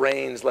Lord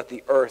reigns, let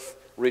the earth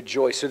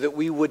rejoice, so that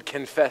we would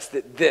confess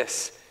that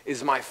this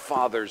is my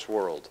Father's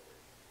world.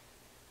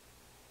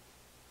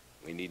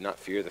 We need not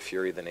fear the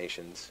fury of the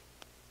nations.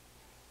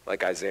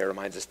 Like Isaiah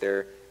reminds us,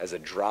 there as a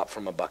drop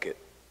from a bucket,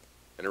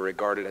 and are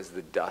regarded as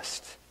the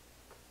dust,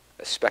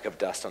 a speck of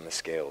dust on the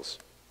scales.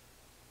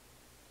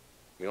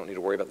 We don't need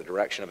to worry about the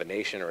direction of a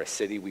nation or a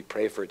city. We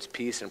pray for its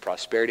peace and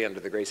prosperity under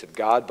the grace of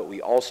God, but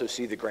we also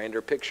see the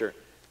grander picture.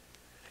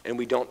 And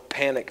we don't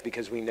panic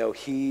because we know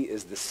he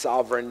is the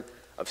sovereign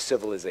of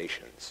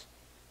civilizations.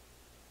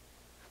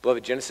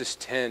 Beloved, Genesis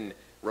 10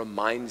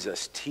 reminds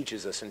us,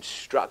 teaches us,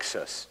 instructs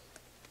us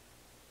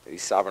that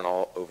he's sovereign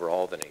over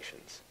all the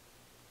nations.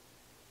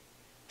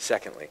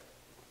 Secondly,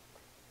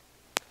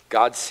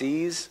 God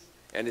sees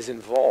and is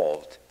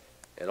involved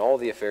in all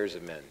the affairs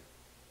of men,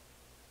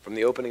 from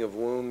the opening of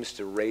wombs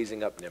to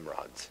raising up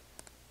Nimrods.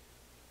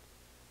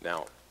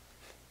 Now,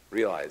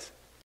 realize,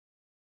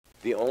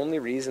 the only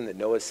reason that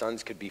Noah's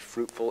sons could be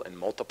fruitful and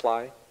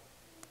multiply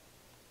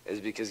is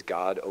because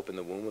God opened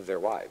the womb of their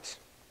wives.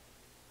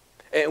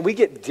 And we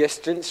get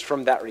distance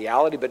from that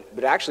reality,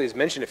 but actually is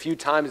mentioned a few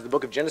times in the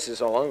book of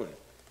Genesis alone.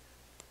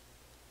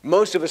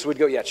 Most of us would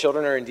go, yeah,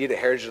 children are indeed a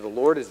heritage of the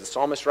Lord, as the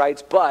psalmist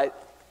writes, but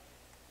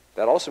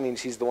that also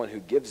means he's the one who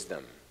gives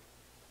them.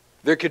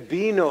 There could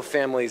be no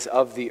families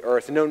of the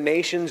earth, no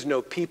nations,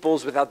 no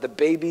peoples without the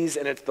babies,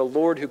 and it's the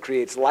Lord who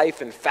creates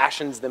life and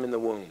fashions them in the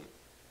womb.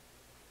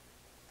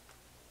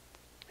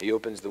 He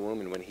opens the womb,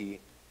 and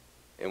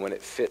when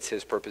it fits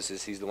his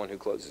purposes, he's the one who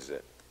closes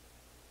it.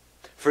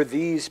 For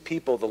these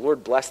people, the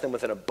Lord blessed them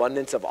with an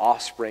abundance of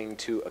offspring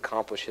to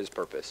accomplish his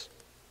purpose.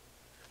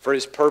 For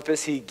his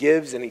purpose, he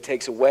gives and he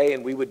takes away,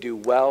 and we would do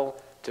well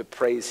to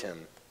praise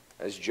him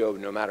as Job,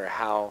 no matter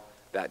how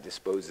that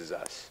disposes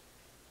us.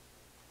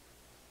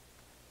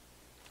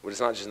 But it's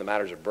not just in the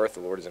matters of birth the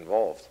Lord is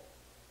involved.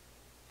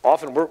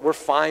 Often we're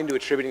fine to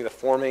attributing the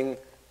forming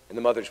in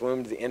the mother's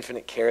womb to the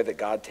infinite care that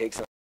God takes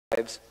in our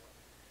lives.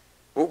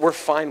 We're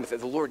fine with it.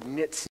 The Lord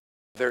knits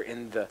together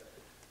in the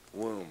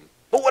womb.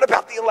 But what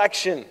about the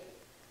election?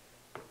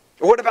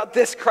 What about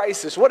this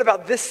crisis? What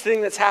about this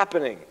thing that's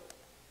happening?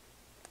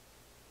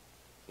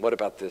 What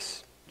about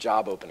this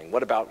job opening?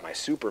 What about my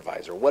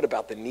supervisor? What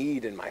about the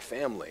need in my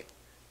family?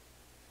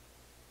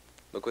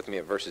 Look with me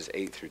at verses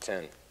 8 through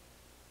 10.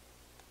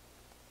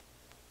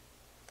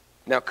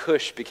 Now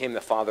Cush became the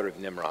father of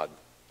Nimrod.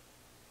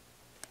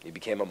 He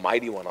became a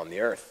mighty one on the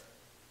earth.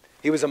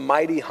 He was a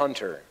mighty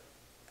hunter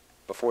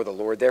before the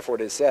Lord. Therefore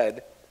it is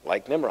said,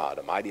 like Nimrod,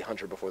 a mighty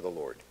hunter before the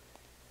Lord.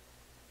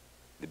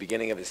 The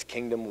beginning of his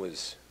kingdom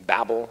was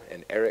Babel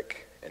and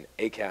Erech and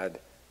Akkad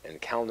and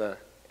Calneh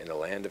in the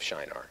land of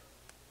Shinar.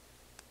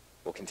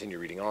 We'll continue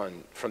reading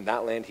on. From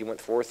that land he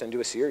went forth into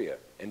Assyria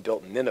and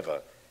built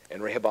Nineveh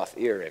and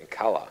Rehoboth-ir and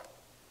Calah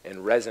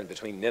and Rezin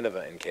between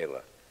Nineveh and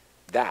Calah.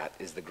 That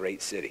is the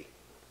great city.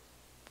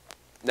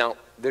 Now,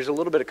 there's a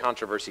little bit of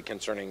controversy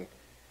concerning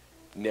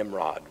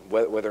Nimrod,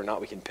 whether or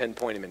not we can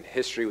pinpoint him in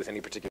history with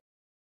any particular.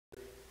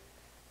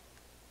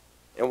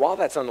 And while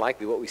that's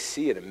unlikely, what we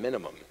see at a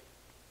minimum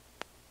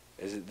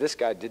is that this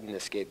guy didn't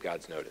escape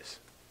God's notice.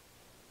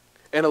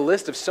 In a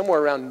list of somewhere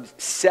around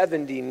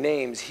 70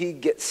 names, he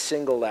gets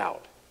singled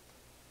out.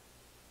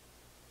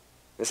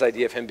 This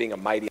idea of him being a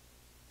mighty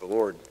the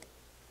Lord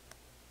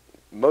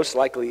most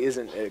likely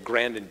isn't a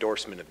grand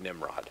endorsement of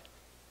Nimrod.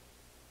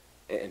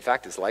 In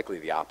fact, it's likely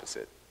the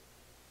opposite.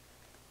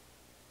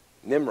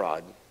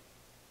 Nimrod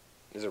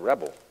is a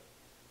rebel.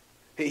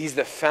 He's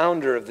the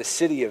founder of the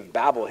city of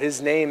Babel.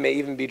 His name may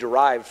even be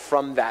derived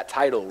from that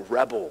title,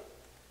 rebel.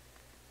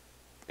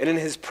 And in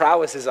his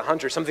prowess as a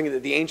hunter, something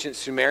that the ancient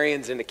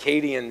Sumerians and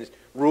Akkadian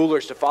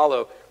rulers to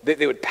follow,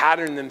 they would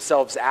pattern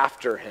themselves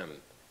after him.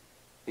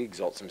 He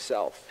exalts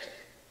himself.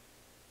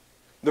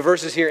 The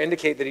verses here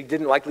indicate that he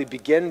didn't likely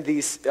begin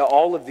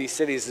all of these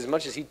cities as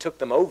much as he took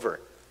them over.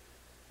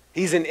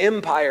 He's an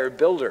empire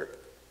builder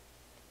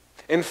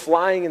and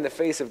flying in the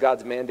face of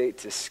God's mandate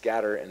to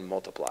scatter and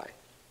multiply.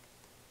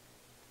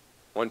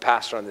 One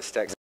pastor on this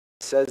text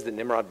says that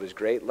Nimrod was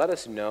great. Let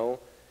us know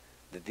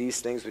that these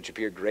things which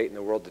appear great in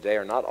the world today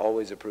are not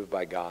always approved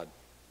by God,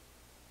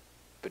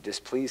 but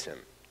displease him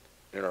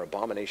and are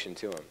abomination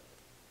to him.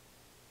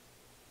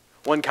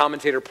 One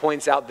commentator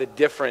points out the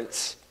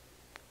difference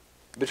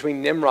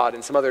between Nimrod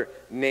and some other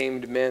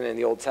named men in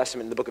the Old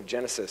Testament in the book of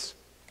Genesis.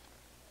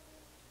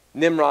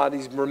 Nimrod,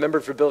 he's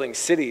remembered for building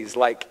cities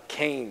like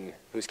Cain,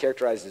 who's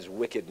characterized as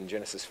wicked in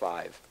Genesis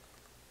 5.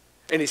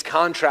 And he's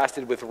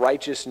contrasted with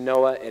righteous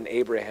Noah and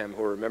Abraham,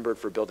 who are remembered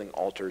for building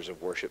altars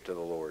of worship to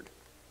the Lord.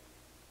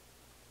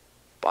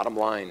 Bottom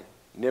line,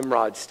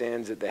 Nimrod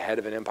stands at the head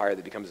of an empire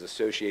that becomes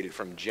associated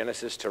from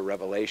Genesis to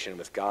Revelation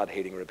with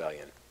God-hating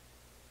rebellion.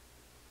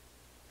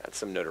 That's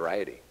some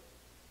notoriety.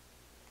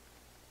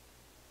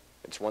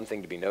 It's one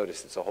thing to be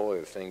noticed. It's a whole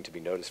other thing to be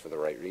noticed for the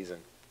right reason.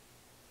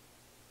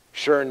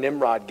 Sure,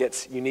 Nimrod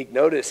gets unique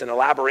notice and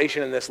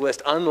elaboration in this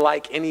list,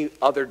 unlike any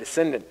other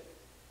descendant.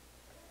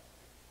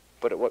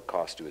 But at what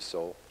cost to his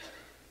soul?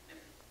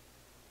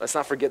 Let's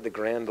not forget the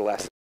grand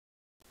lesson,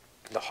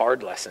 the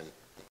hard lesson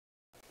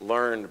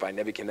learned by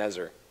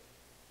Nebuchadnezzar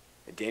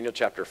in Daniel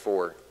chapter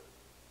 4,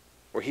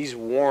 where he's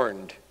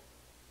warned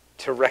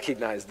to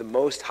recognize the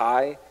Most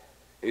High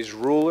is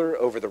ruler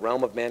over the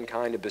realm of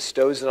mankind and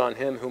bestows it on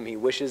him whom he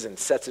wishes and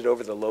sets it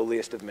over the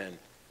lowliest of men.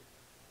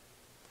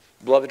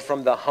 Beloved,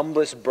 from the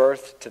humblest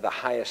birth to the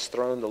highest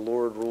throne, the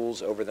Lord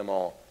rules over them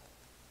all.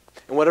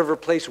 And whatever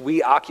place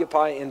we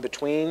occupy in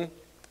between,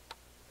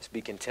 let's be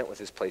content with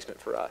his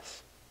placement for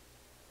us,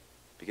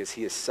 because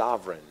he is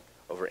sovereign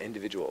over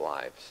individual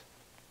lives.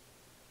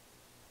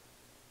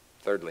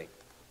 Thirdly,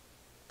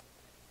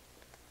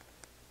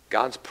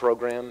 God's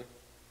program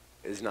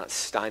is not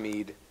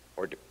stymied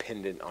or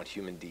dependent on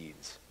human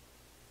deeds,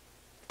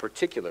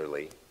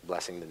 particularly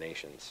blessing the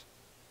nations.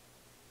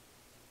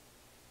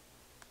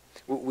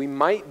 We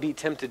might be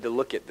tempted to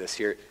look at this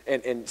here,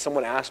 and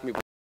someone asked me,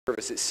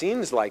 it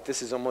seems like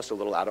this is almost a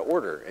little out of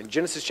order. In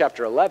Genesis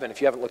chapter 11,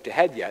 if you haven't looked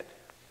ahead yet,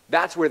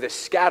 that's where the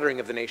scattering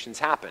of the nations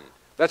happen.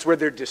 That's where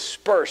they're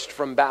dispersed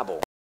from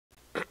Babel.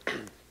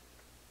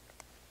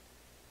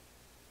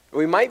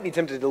 We might be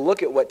tempted to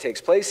look at what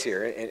takes place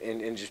here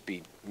and just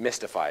be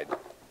mystified.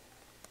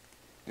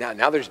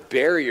 Now there's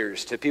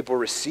barriers to people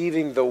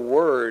receiving the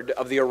word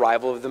of the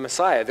arrival of the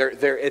Messiah.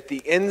 They're at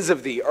the ends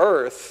of the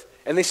earth,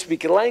 and they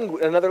speak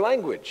another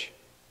language.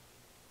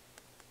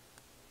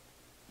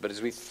 But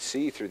as we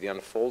see through the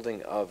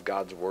unfolding of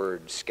God's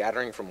word,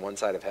 scattering from one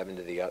side of heaven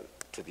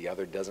to the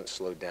other doesn't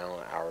slow down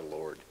our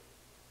Lord.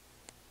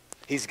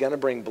 He's going to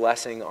bring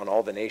blessing on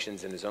all the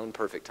nations in his own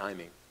perfect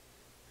timing.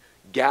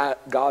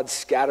 God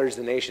scatters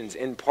the nations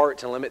in part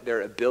to limit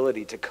their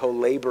ability to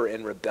co-labor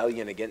in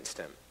rebellion against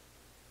him.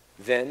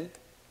 Then,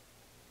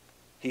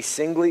 he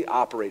singly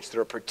operates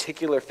through a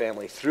particular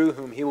family through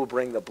whom he will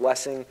bring the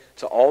blessing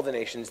to all the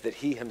nations that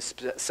he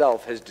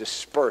himself has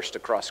dispersed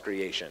across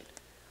creation.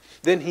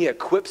 Then he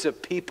equips a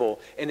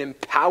people and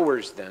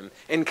empowers them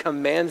and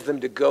commands them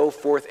to go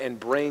forth and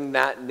bring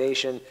that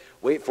nation,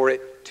 wait for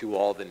it, to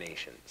all the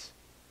nations.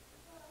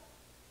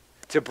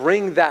 To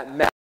bring that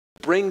message,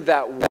 bring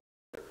that word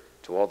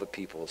to all the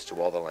peoples,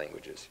 to all the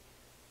languages.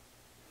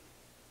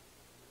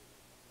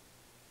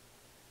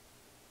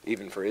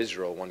 Even for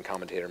Israel, one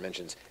commentator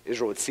mentions,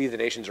 Israel would see the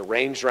nations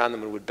arranged around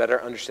them and would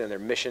better understand their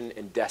mission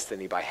and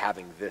destiny by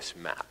having this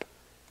map.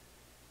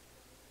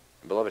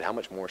 And beloved, how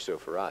much more so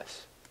for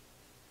us?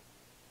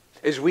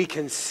 As we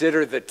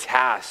consider the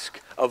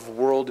task of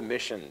world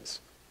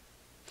missions,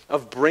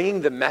 of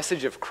bringing the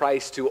message of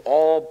Christ to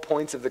all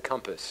points of the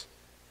compass,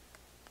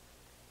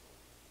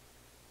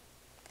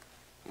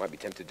 we might be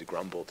tempted to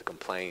grumble, to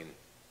complain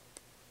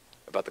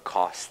about the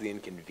costs, the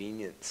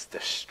inconvenience, the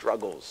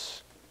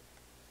struggles.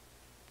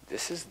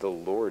 This is the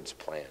Lord's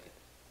plan.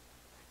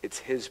 It's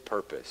his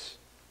purpose.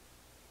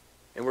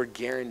 And we're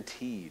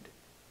guaranteed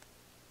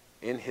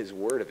in his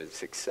word of his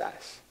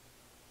success.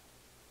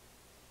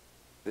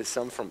 That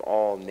some from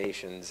all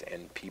nations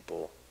and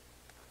people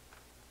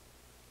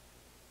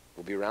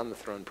will be around the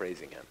throne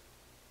praising him.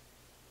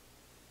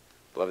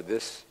 Beloved,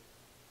 this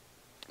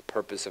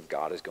purpose of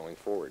God is going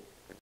forward.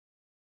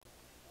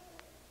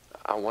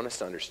 I want us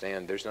to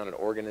understand there's not an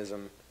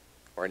organism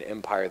or an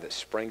empire that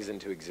springs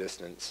into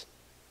existence,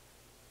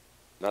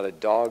 not a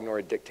dog nor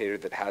a dictator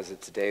that has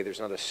it today. There's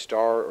not a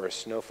star or a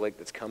snowflake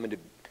that's come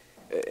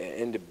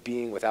into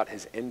being without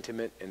his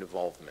intimate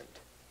involvement.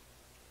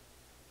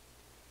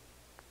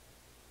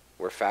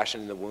 We're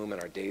fashioned in the womb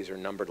and our days are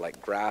numbered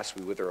like grass.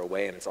 We wither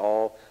away, and it's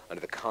all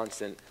under the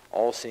constant,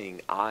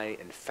 all-seeing eye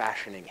and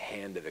fashioning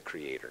hand of the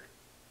Creator.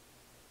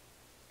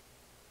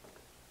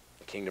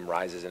 A kingdom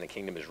rises and a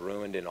kingdom is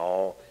ruined, and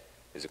all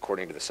is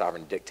according to the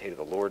sovereign dictate of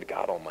the Lord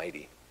God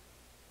Almighty.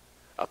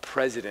 A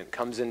president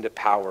comes into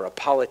power, a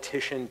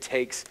politician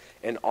takes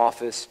an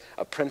office,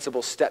 a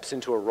principal steps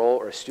into a role,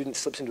 or a student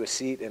slips into a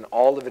seat, and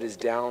all of it is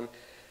down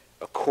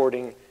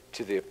according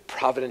to the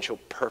providential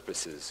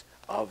purposes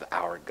of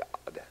our God.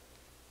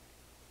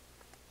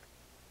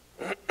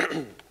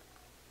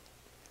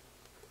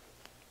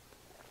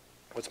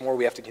 What's more,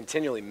 we have to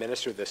continually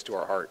minister this to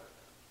our heart.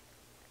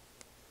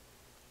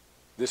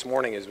 This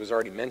morning, as was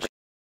already mentioned,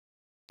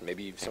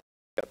 maybe you've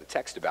got the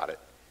text about it,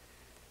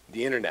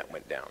 the internet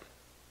went down.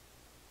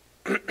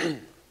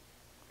 And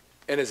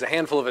as a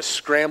handful of us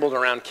scrambled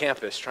around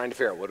campus trying to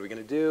figure out what are we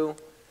going to do,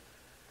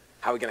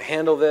 how are we going to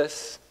handle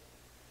this,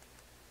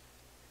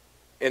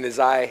 and as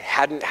I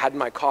hadn't had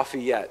my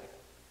coffee yet,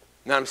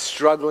 now I'm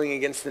struggling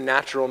against the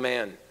natural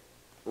man,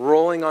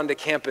 rolling onto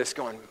campus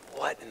going,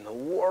 what in the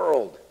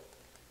world?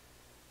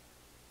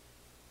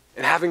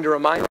 And having to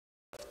remind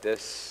myself,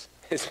 this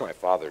is my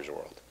Father's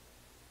world.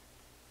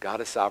 God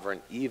is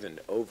sovereign even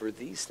over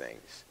these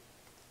things.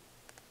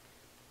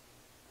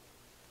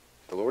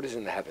 The Lord is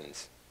in the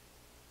heavens.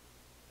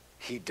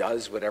 He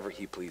does whatever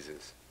he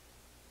pleases.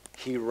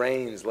 He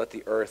reigns, let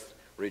the earth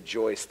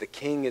rejoice. The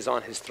king is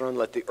on his throne,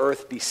 let the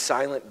earth be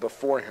silent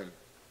before him.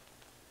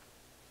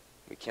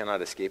 We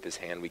cannot escape his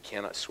hand. We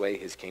cannot sway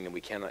his kingdom.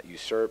 We cannot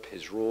usurp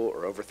his rule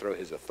or overthrow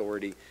his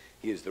authority.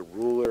 He is the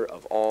ruler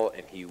of all,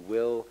 and he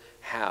will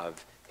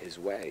have his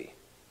way.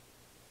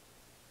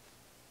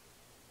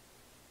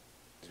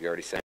 As we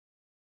already said,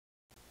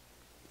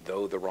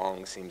 though the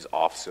wrong seems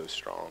off so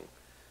strong,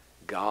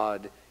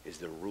 God is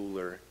the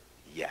ruler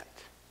yet.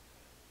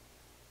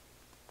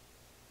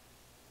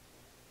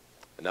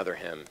 Another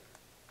hymn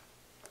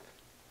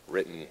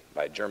written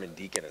by a German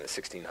deacon in the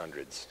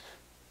 1600s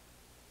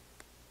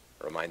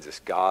reminds us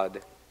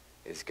God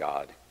is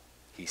God.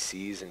 He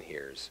sees and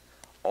hears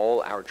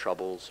all our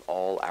troubles,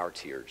 all our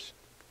tears.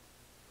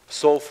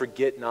 Soul,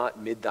 forget not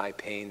mid thy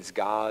pains,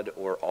 God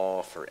o'er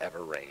all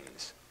forever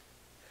reigns.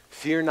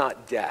 Fear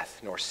not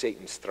death nor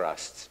Satan's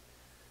thrusts.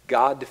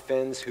 God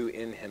defends who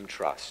in him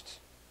trusts.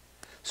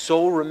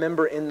 Soul,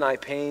 remember in thy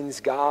pains,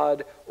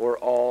 God o'er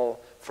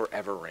all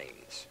forever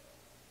reigns.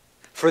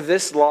 For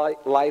this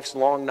life's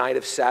long night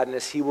of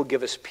sadness, he will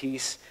give us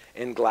peace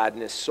and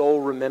gladness.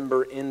 Soul,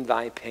 remember in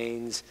thy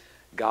pains,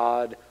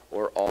 God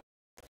o'er all